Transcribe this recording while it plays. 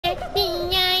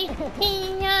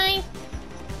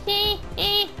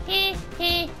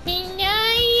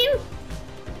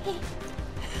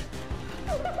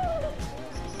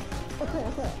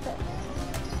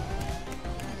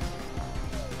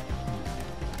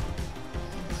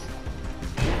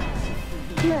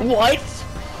What?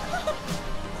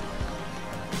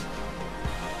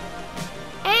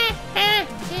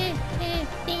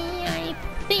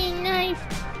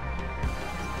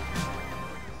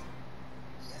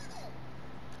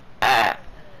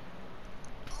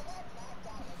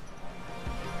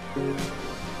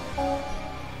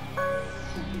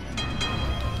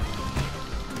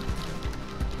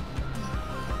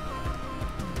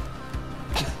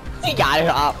 He got it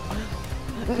up.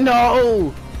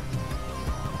 No.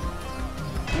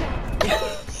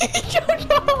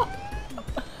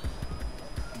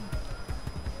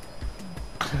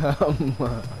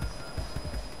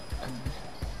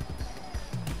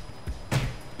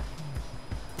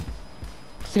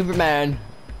 Superman.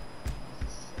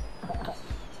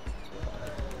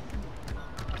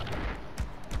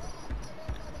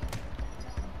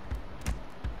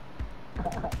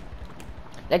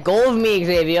 Let go of me,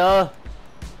 Xavier.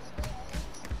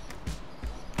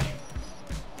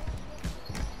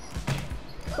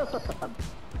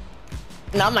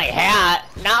 Not my hat.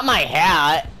 Not my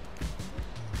hat.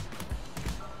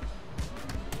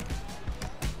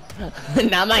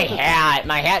 Not my hat.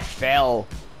 My hat fell.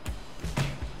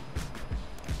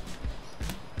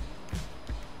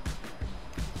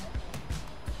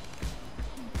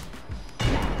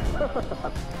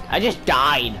 I just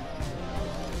died.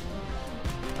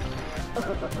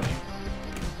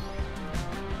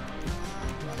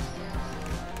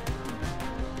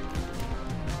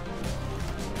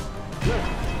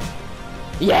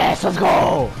 Yes, let's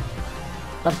go.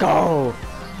 Let's go.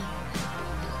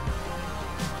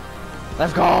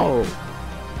 Let's go.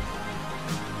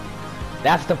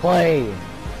 That's the play.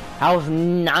 How's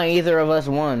neither of us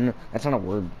won? That's not a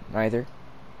word. Neither.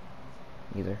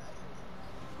 Either.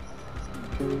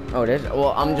 Oh, it is?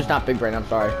 Well, I'm just not big brain. I'm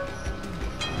sorry.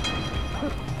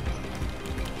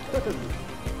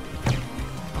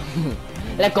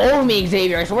 Let go of me,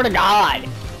 Xavier. I swear to God.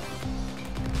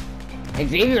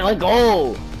 Xavier, let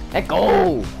go. Let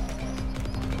go.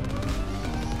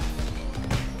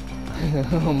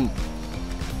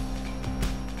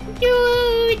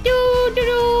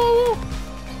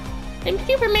 I'm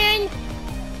Superman.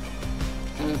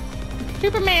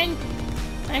 Superman.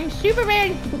 I'm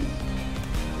Superman.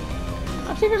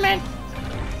 I'm Superman.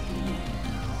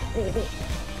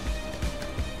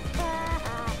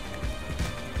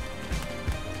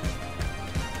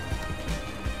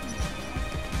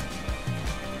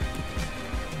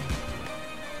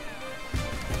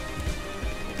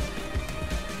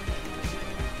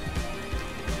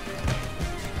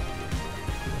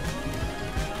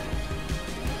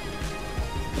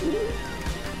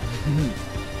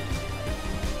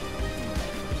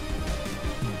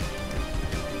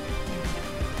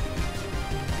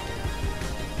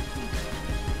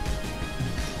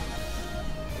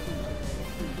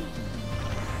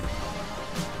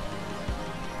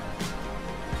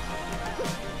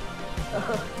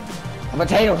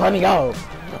 Potatoes, let me go.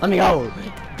 Let me go.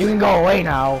 You can go away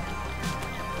now.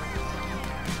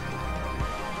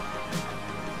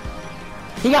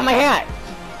 He got my hat.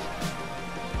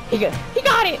 He got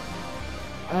it.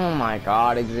 Oh my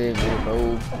God, Xavier,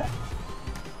 go.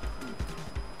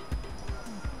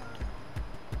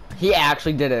 He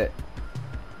actually did it.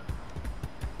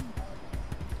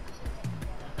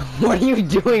 What are you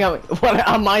doing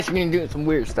on my screen doing some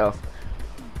weird stuff?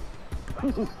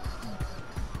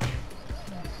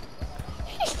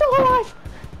 He's still alive.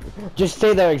 Just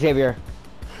stay there, Xavier.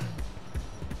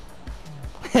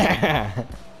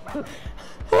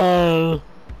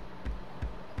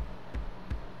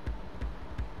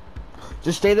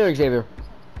 Just stay there, Xavier.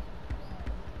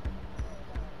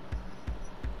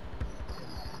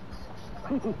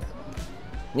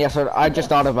 Yeah, so I just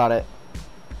thought about it.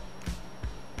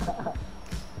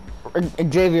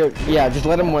 Xavier, yeah, just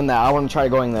let him win that. I want to try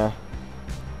going there.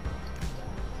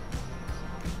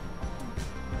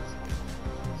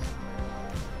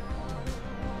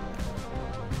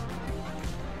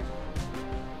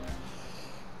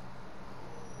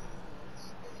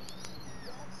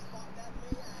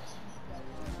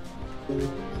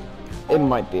 It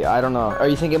might be. I don't know. Are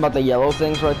you thinking about the yellow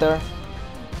things right there?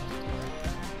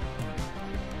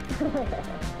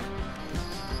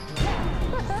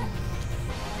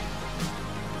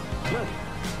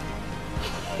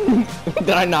 Did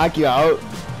I knock you out?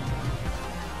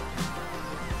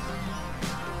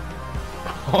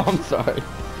 Oh, I'm sorry.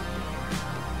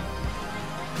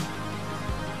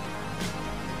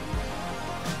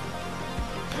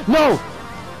 No!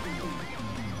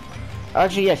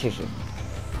 Actually, yes, yes, yes.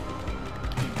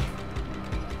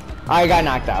 I got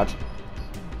knocked out.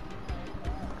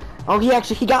 Oh,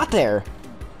 he got there.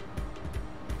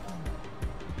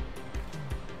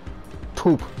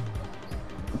 Poop.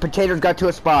 Potatoes got to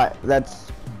a spot.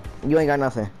 That's... You ain't got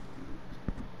nothing.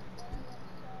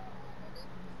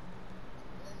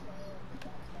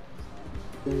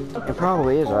 It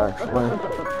probably is, actually.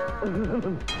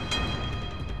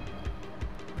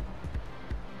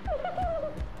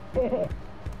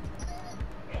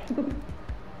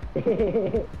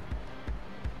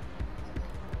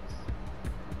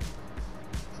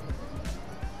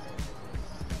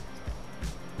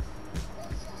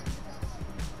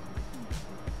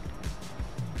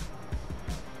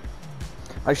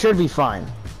 I should be fine.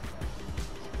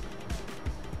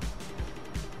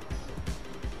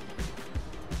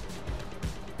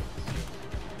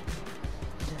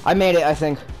 I made it, I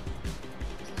think.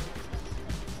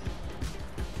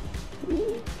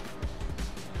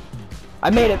 I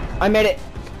made it. I made it.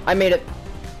 I made it.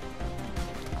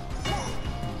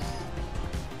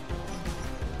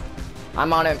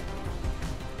 I'm on it.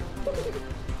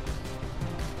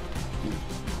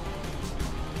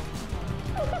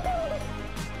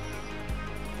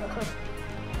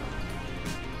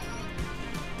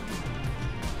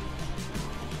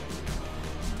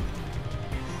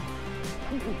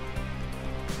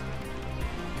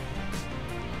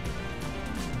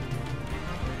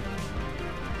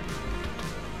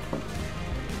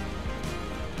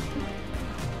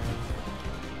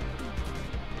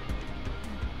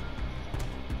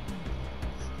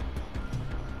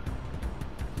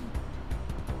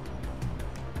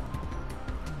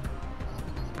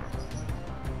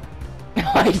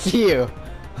 I see you.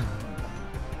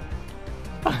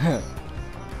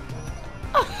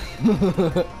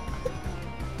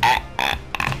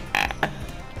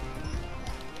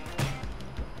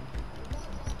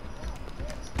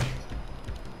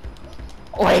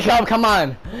 Wake up, come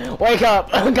on. Wake up.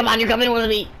 Come on, you're coming with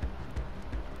me.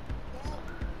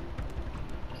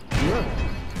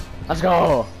 Let's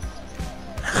go.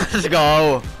 Let's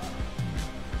go.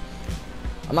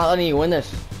 I'm not letting you win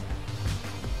this.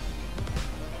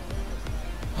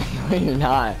 No, you're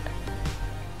not.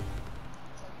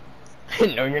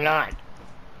 No, you're not.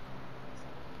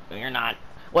 No, you're not.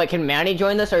 Wait, can Manny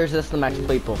join this, or is this the max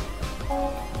people?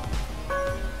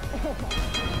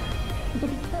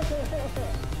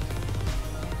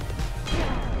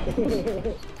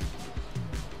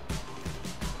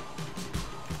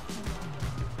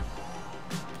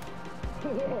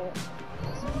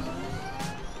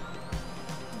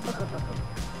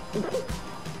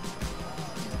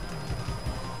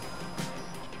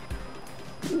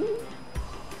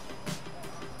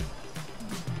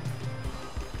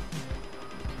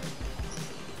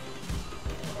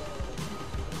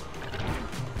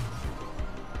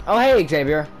 Oh, hey,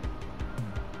 Xavier.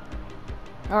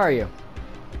 How are you?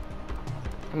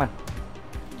 Come on.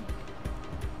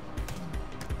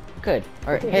 Good.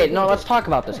 Alright, hey, no, let's talk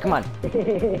about this. Come on.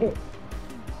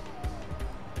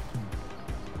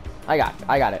 I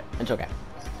got it. It's okay.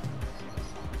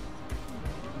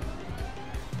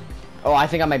 Oh, I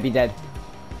think I might be dead.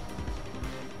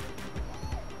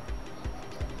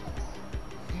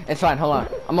 It's fine, hold on.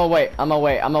 I'm gonna wait.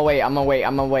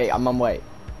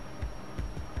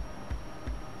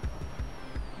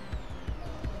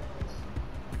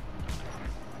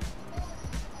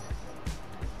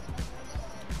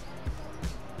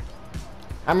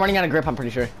 I'm running out of grip, I'm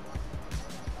pretty sure.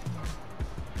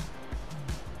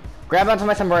 Grab onto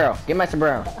my sombrero. Get my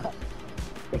sombrero.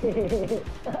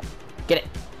 Get it.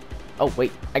 Oh,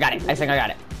 wait. I got it. I think I got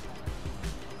it.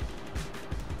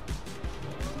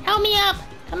 Help me up.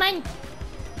 Come on.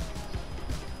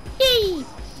 Yay.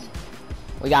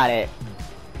 We got it.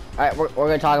 Alright, we're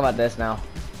gonna talk about this now.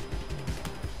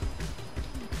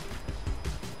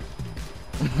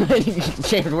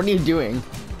 James, what are you doing?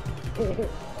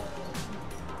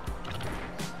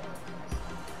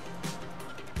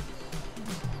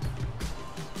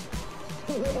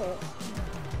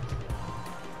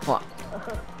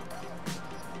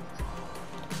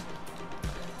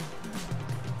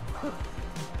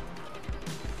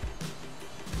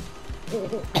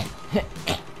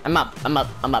 Come on.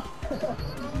 I'm up.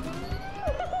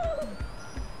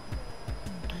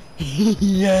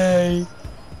 Yay.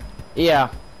 Yeah.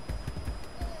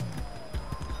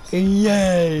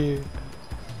 Yay.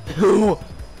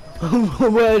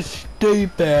 We're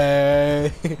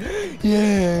stupid.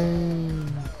 Yay.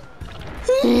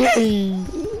 Yay.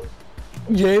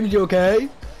 James, you okay?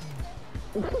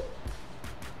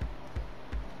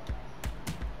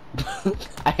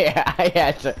 I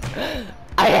had to.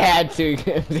 I had to,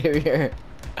 Xavier.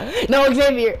 No,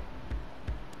 Xavier!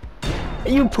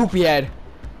 You poopy head.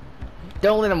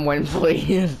 Don't let him win,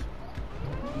 please.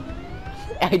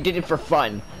 I did it for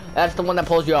fun. That's the one that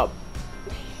pulls you up.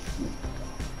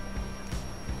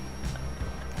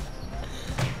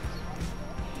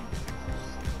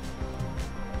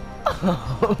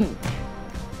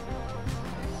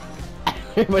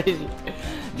 Everybody's...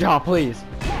 Draw, please.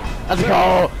 Let's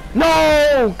go!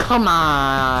 No! Come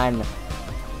on!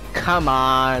 Come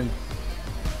on!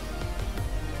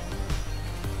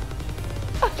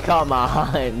 Come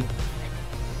on!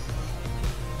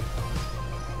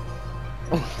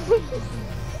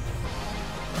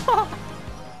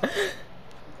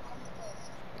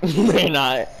 They're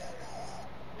not.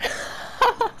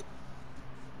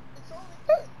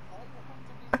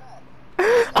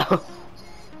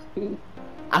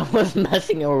 I was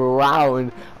messing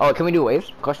around. Oh, can we do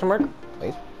waves? Question mark?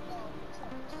 Waves.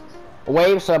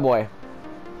 Wave, subway.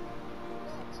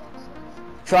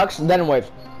 Trucks, then wave.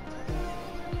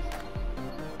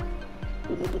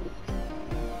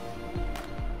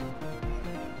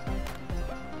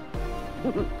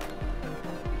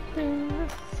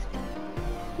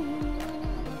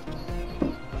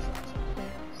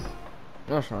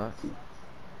 No, it's not.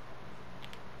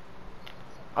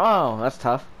 Oh, that's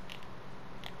tough.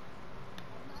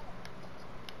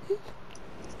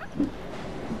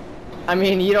 I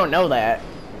mean, you don't know that.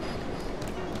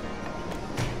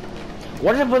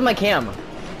 What is up with my cam?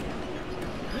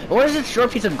 What is this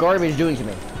short piece of garbage doing to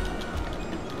me?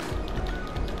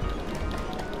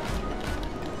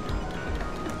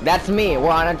 That's me.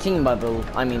 We're on a team, bubble.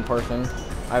 I mean, person.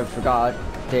 I forgot.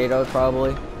 Potatoes,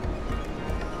 probably.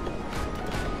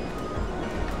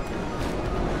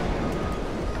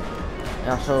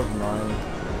 That's so annoying.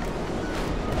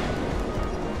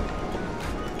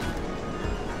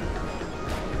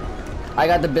 I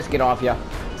got the biscuit off ya.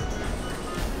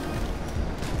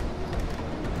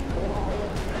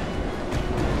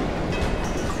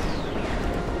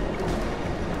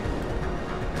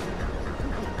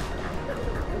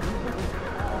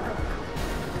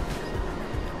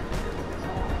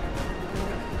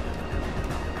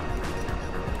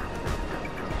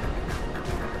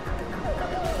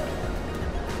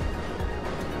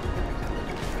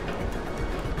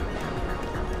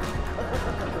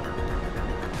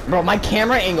 Bro, my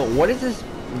camera angle. What is this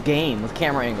game with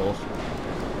camera angles?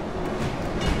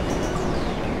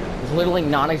 It's literally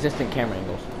non-existent camera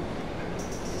angles.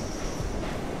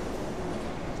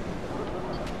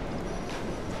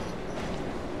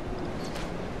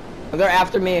 They're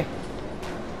after me.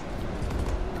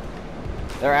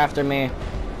 They're after me.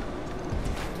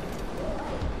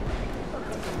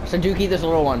 Sajuki, this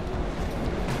little one.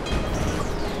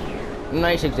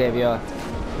 Nice, Xavier.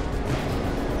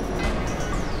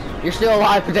 You're still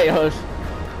alive, potatoes.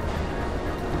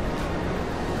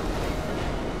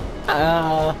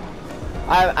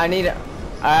 I need it.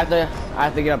 I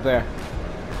have to get up there.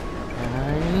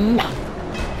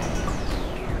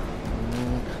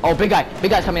 Oh, big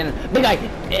guy's coming in. Big guy's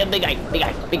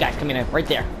coming in right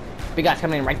there. Big guy's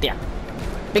coming in right there.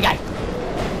 Big guy,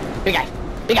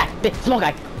 small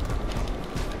guy.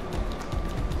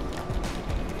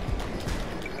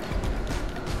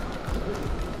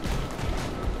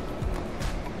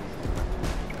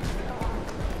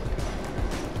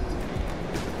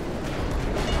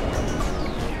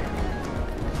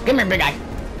 Come here, big guy.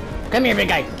 Come here, big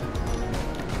guy.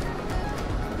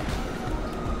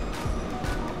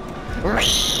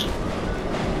 Let's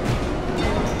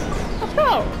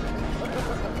go.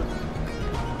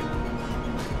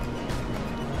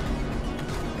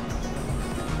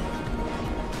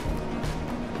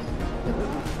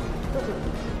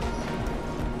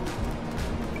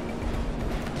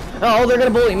 Oh, they're gonna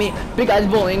bully me. Big guy's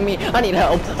bullying me. I need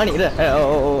help. I need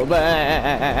help.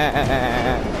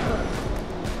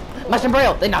 My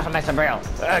sombrero! They knocked on my sombrero!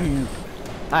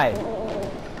 Hi.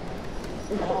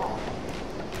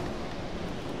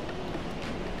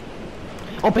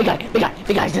 Oh, big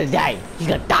guy's gonna die! He's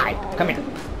gonna die! Come here!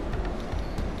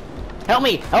 Help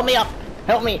me! Help me up!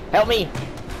 Help me! Help me!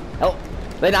 Help!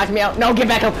 They knocked me out! No, get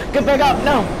back up! Get back up!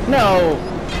 No! No!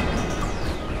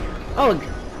 Oh,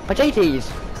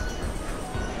 potatoes!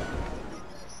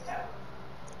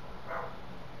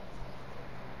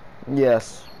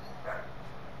 Yes.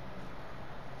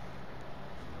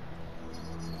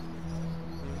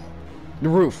 The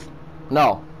roof.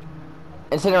 No.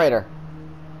 Incinerator.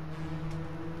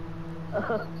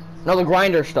 No, the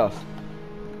grinder stuff.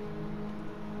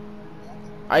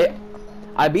 I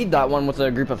beat that one with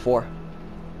a group of 4.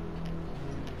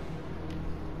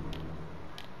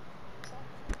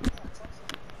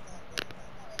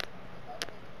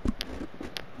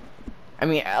 I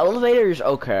mean, elevators,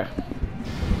 okay.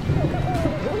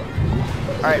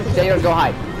 Alright, potatoes, go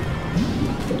hide.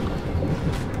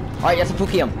 Alright, yeah,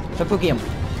 Seppuku him. Seppuku him.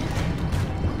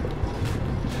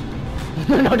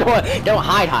 No, don't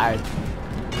hide.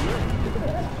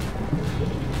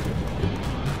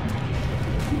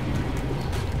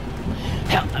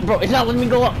 Hell, bro, it's not letting me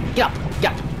go up. Get up.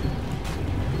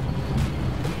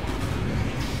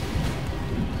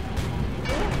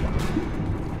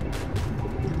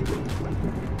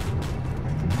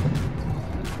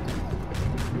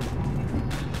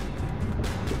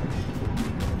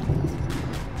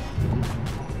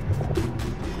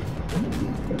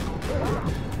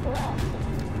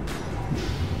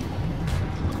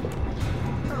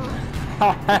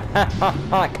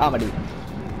 Comedy.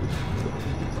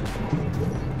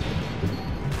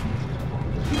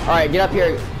 Alright, get up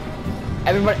here.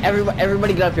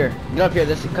 Everybody get up here. Get up here.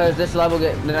 Because this level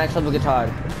the next level gets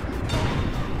hard.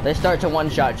 They start to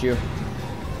one-shot you.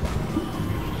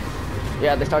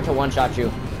 Yeah, they start to one-shot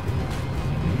you.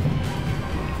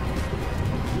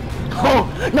 Oh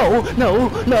no!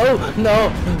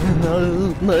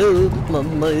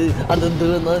 I didn't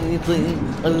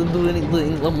do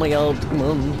anything. Oh my god!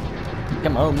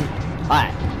 Come on!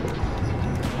 Alright.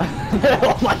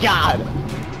 Oh my god!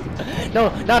 No,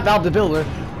 not Bob the Builder.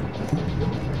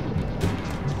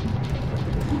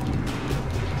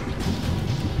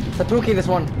 Seppuku this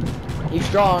one. He's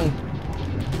strong.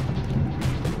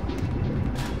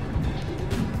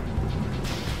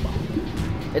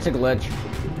 It's a glitch.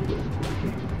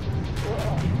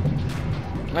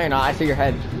 No, you're not. I see your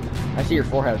head. I see your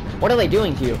forehead. What are they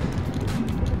doing to you?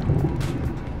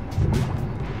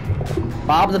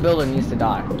 Bob the Builder needs to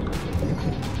die.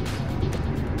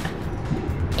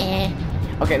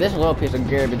 Okay, this little piece of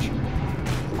garbage.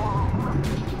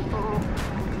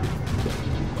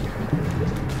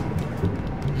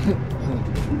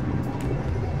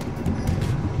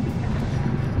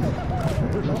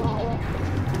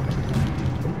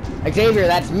 Xavier,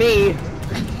 that's me.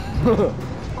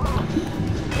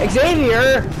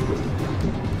 Xavier!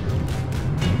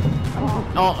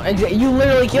 Oh, you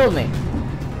literally killed me.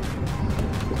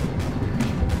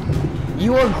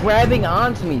 You are grabbing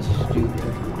onto me, stupid.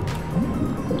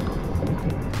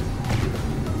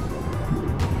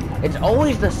 It's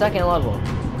always the second level.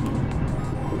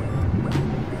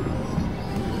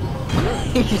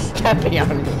 He's stepping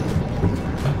on me.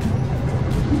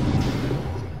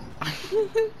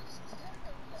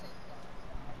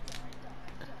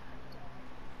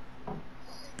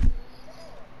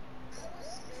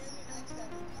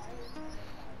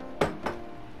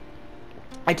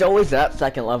 It's always that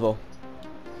second level.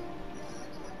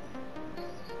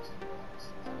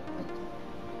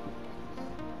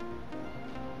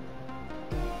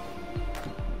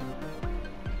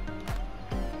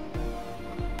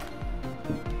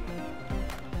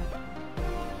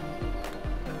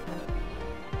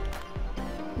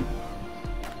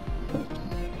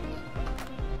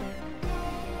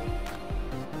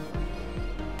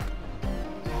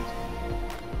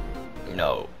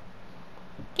 No.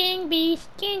 King beast,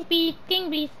 king beast, king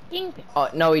beast, king beast. Oh,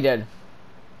 no, he did.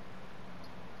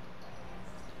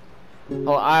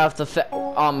 Oh, I have to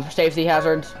safety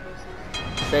hazards.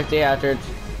 Safety hazards.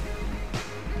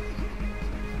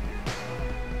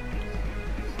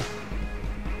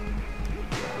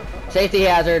 Safety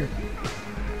hazard.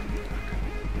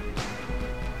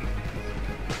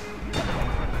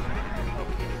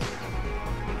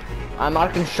 I'm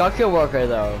not a construction worker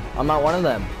though. I'm not one of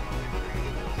them.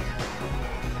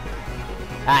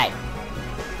 Hi.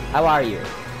 How are you?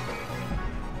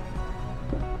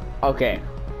 Okay.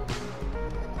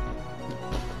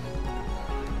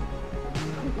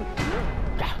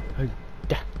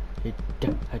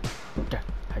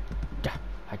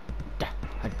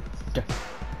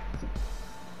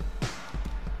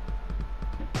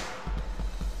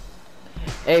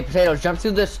 Hey, Potatoes, jump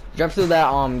through this, jump through that,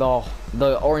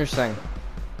 the orange thing.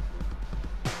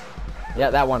 Yeah,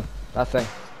 that one. That thing.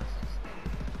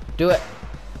 Do it.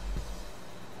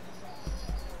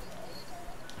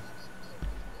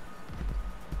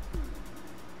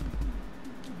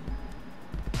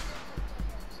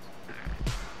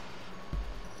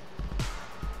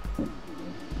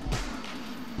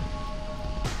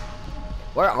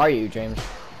 Where are you, James?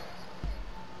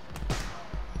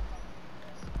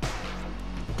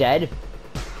 Dead?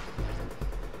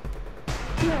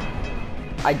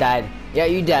 I died. Yeah,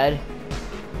 you dead.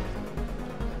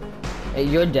 Hey,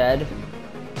 you're dead.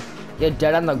 You're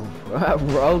dead on the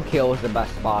roadkill was the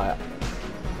best spot.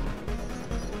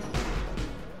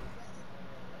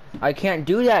 I can't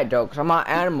do that though, cause I'm not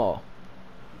animal.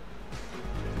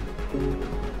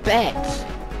 Bet.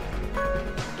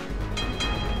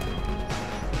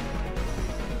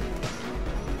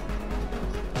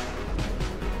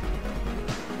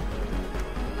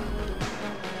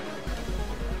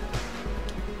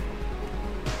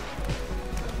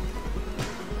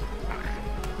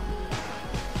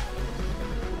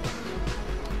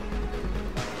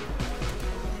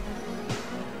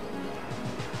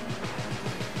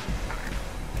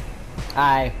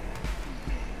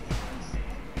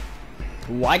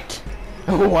 What?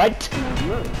 What?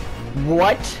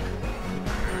 What?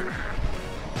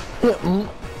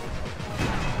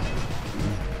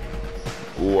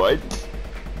 What?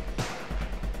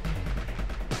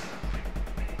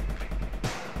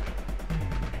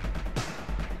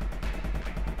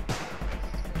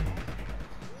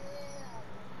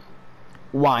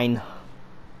 Wine.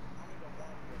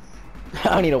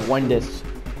 I need a wonder.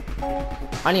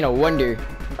 I need a wonder.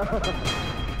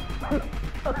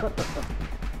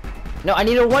 No, I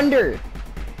need a wonder.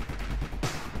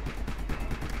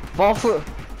 Fall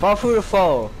through the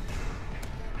fall.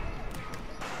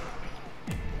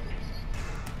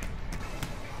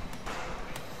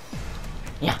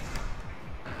 Yeah.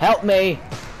 Help me.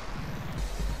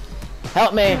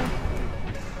 Help me.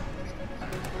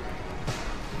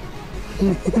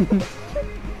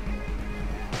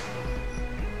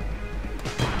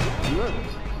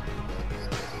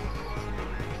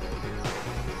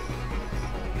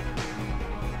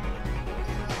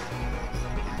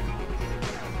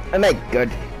 I make good.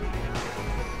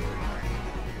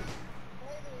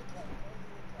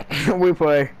 We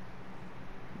play.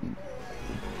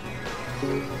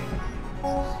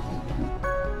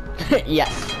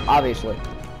 Yes, obviously.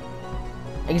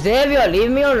 Xavier, leave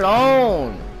me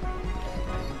alone.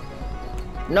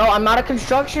 No, I'm not a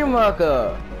construction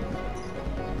worker.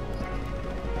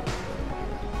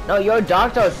 No, you're a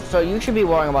doctor, so you should be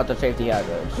worrying about the safety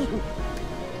hazards.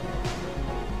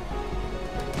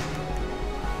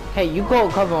 Hey, you go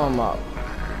cover him up.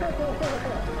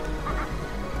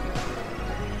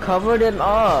 Cover them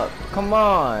up. Come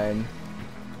on.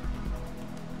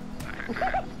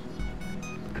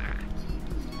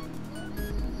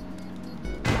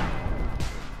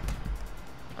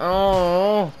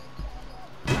 Oh.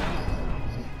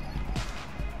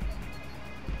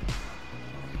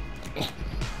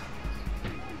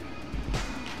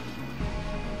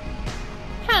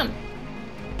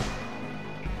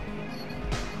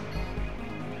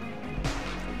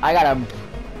 I got a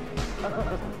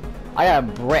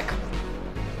brick.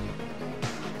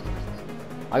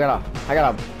 I got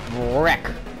a brick.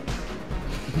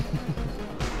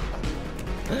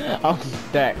 I'm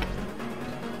stuck.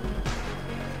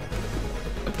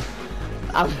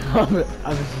 I'm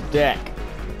stuck.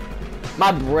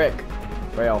 My brick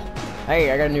fail.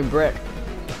 Hey, I got a new brick.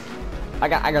 I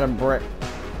got a brick.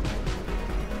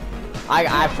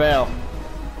 I fell.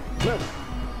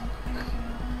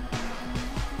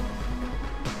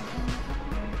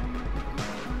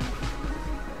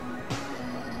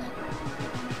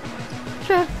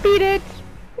 Just beat it.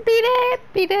 Beat it.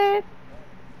 Beat it.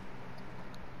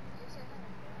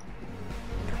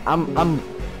 I'm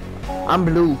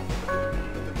blue.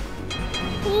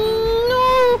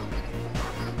 No.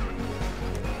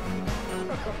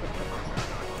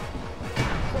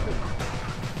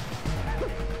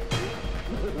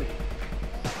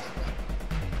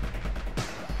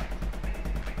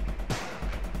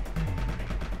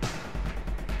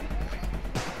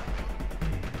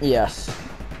 Yes.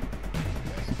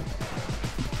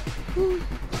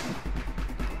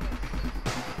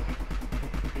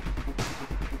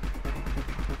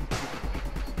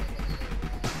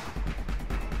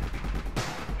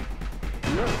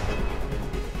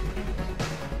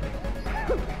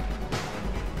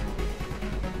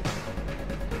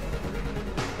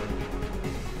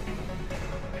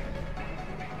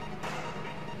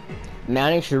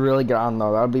 Manning should really get on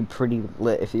though. That would be pretty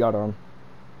lit if he got on.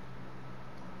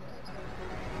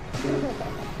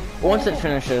 Once it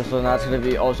finishes, then that's gonna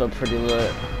be also pretty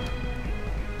lit.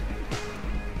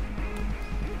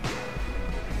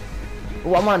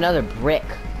 Oh, I want another brick.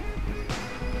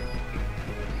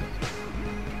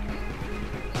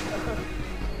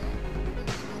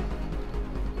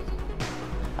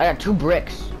 I got 2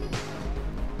 bricks.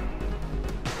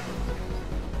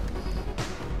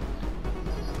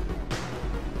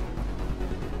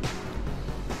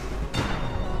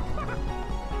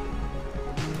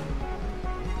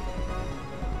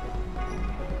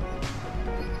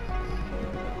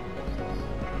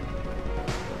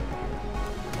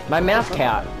 My math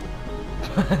cat.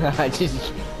 I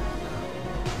just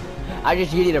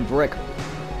needed a brick.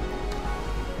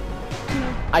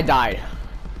 I died.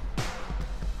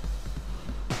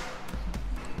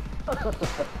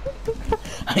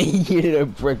 I yeeted a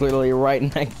brick literally right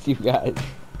next to you guys.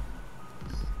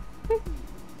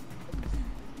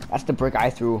 That's the brick I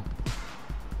threw.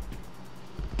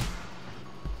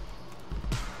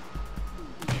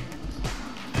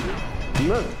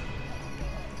 Look.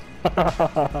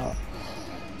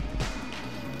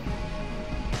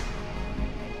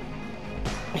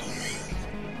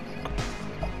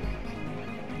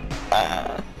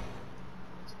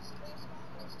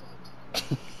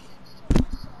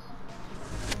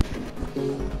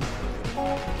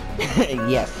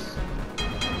 Yes.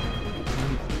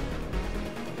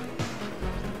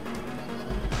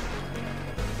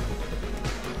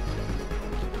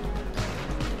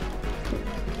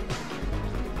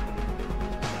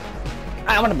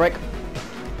 I want a break.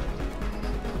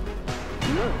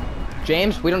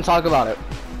 James, we don't talk about it.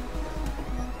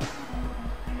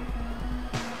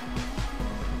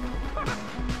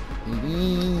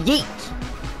 Yeet.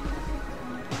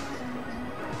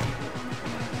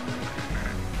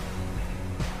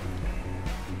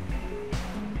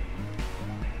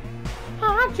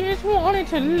 I just wanted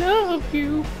to love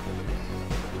you.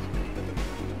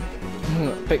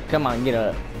 Come on, get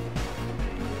up.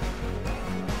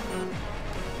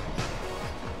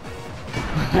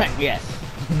 Yes.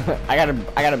 I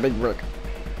got a big rook.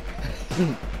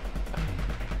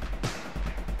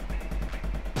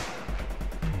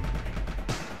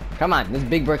 Come on, this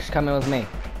big brick's coming with me.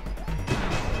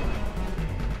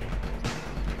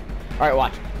 Alright,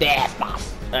 watch. Yes,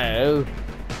 boss. Oh.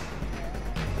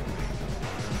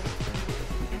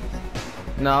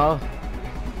 No.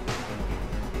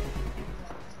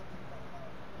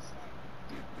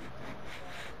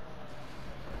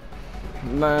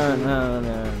 No.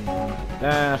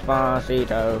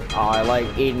 Despacito. I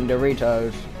like eating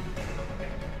Doritos.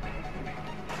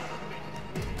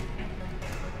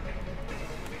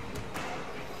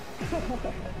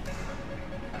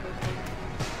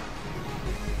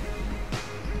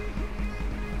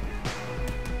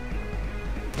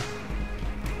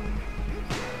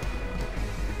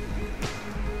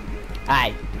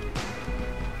 Hi.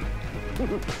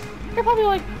 You're probably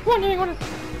like wondering what.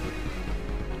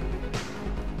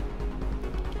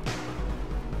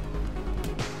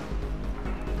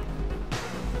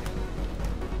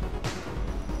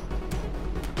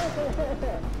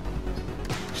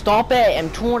 Stop it!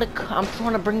 I'm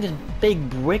trying to bring this big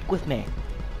brick with me.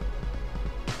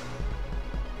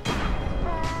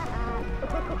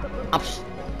 I'm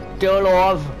still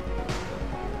alive.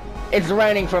 It's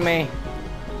raining for me.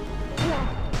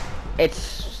 It's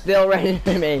still raining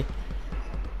for me.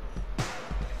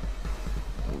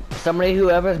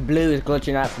 Whoever's blue is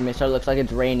glitching out for me, so it looks like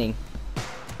it's raining.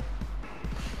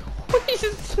 What is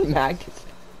this smack?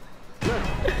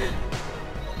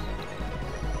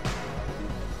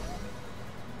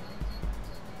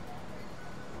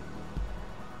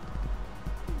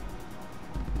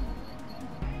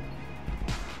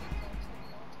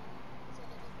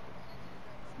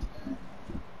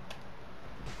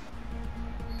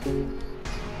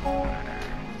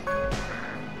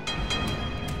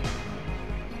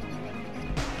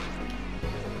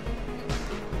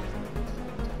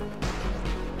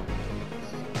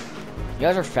 You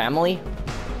guys are family?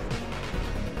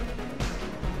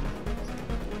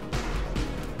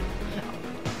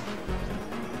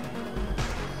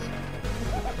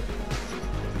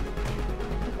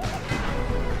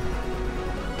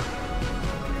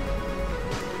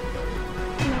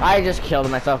 I just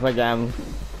killed myself again.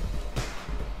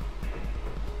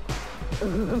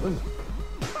 I'm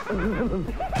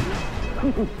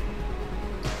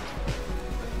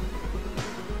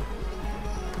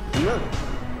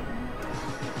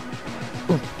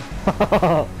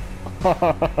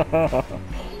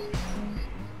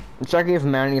checking if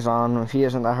Manny's on, if he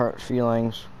isn't, that hurts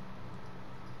feelings.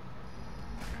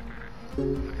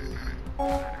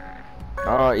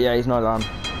 Oh yeah, he's not on.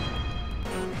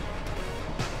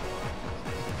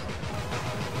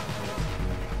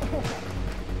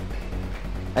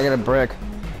 I got a brick.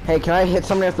 Hey, can I hit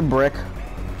somebody with the brick?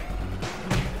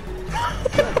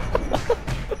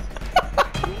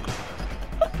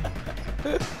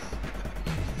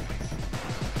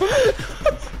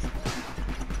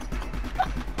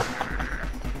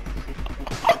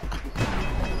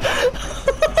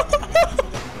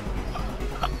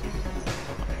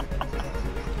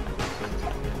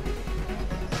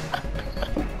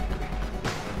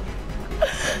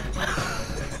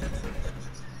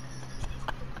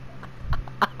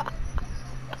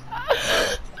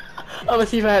 I'm gonna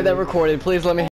see if I have that recorded. Please let me.